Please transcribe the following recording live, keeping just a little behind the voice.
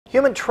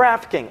Human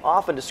trafficking,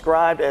 often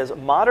described as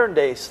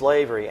modern-day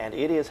slavery, and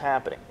it is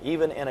happening,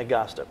 even in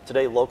Augusta.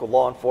 Today, local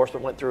law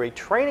enforcement went through a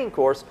training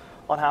course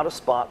on how to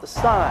spot the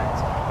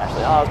signs.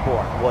 Ashley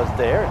Osborne was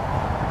there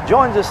and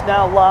joins us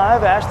now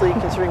live. Ashley,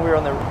 considering we're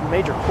on the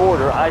major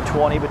corridor,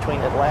 I-20 between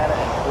Atlanta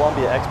and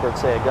Columbia,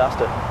 experts say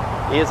Augusta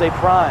is a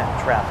prime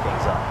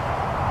trafficking zone.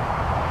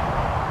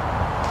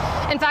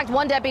 In fact,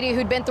 one deputy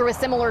who'd been through a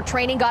similar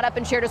training got up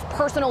and shared his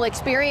personal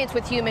experience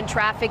with human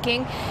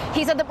trafficking.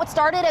 He said that what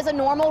started as a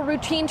normal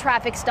routine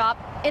traffic stop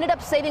ended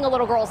up saving a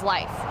little girl's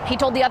life. He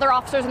told the other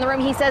officers in the room,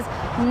 he says,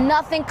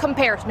 nothing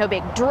compares. No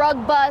big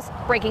drug bust,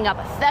 breaking up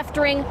a theft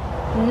ring.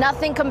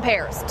 Nothing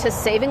compares to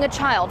saving a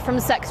child from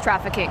sex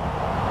trafficking.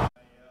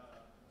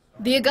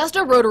 The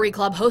Augusta Rotary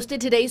Club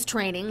hosted today's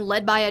training,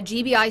 led by a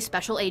GBI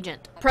special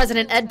agent.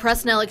 President Ed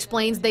Presnell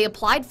explains they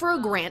applied for a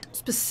grant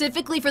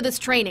specifically for this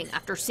training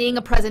after seeing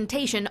a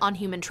presentation on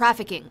human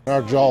trafficking.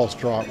 Our jaws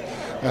dropped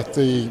at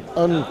the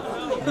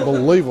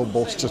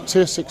unbelievable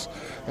statistics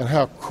and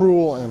how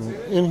cruel and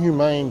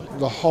inhumane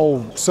the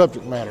whole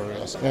subject matter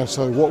is. And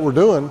so what we're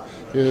doing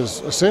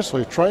is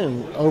essentially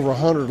training over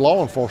 100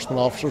 law enforcement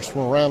officers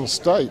from around the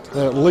state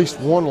that at least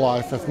one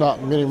life, if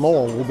not many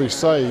more, will be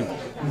saved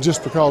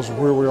just because of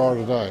where we are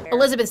today.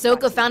 Elizabeth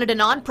Soka founded a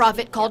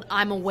nonprofit called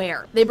I'm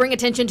Aware. They bring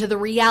attention to the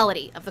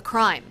reality of the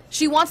crime.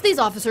 She wants these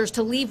officers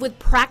to leave with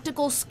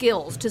practical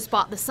skills to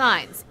spot the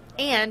signs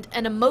and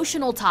an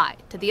emotional tie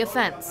to the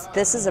offense.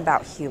 This is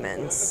about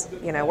humans.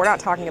 You know, we're not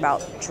talking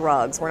about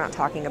drugs. We're not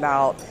talking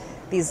about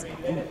these,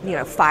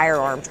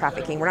 firearm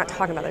trafficking. We're not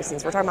talking about those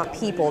things. We're talking about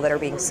people that are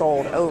being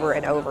sold over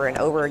and over and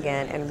over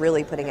again, and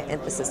really putting an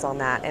emphasis on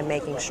that and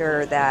making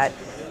sure that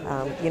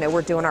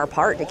we're doing our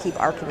part to keep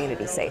our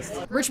community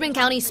safe. Richmond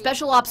County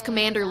Special Ops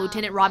Commander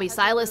Lieutenant Robbie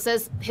Silas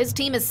says his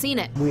team has seen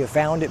it. We have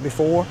found it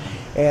before,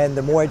 and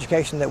the more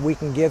education that we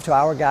can give to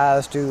our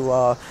guys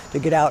to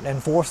get out and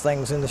enforce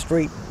things in the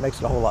street makes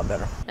it a whole lot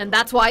better. And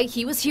that's why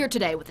he was here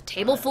today with a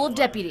table full of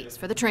deputies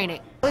for the training.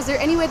 Is there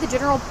any way the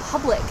general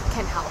public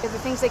can help? Are there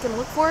things they can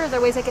look for? Are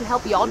there ways they can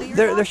help y'all do your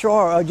job? There sure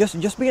are.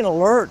 Just being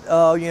alert,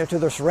 to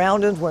their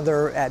surroundings when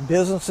they're at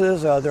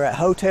businesses, they're at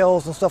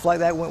hotels and stuff like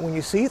that. When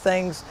you see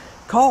things,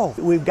 call.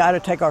 We've got to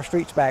take our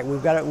streets back.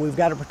 We've got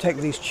to protect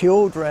these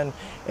children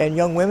and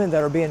young women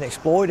that are being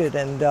exploited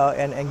and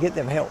get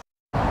them help.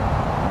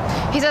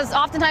 He says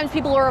oftentimes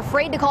people are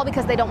afraid to call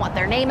because they don't want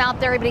their name out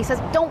there, but he says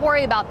don't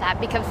worry about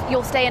that because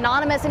you'll stay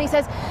anonymous. And he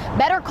says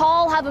better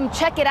call, have them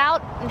check it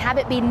out, and have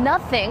it be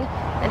nothing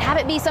than have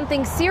it be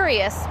something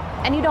serious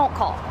and you don't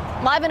call.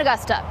 Live in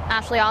Augusta,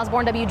 Ashley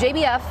Osborne,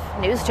 WJBF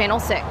News Channel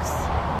 6.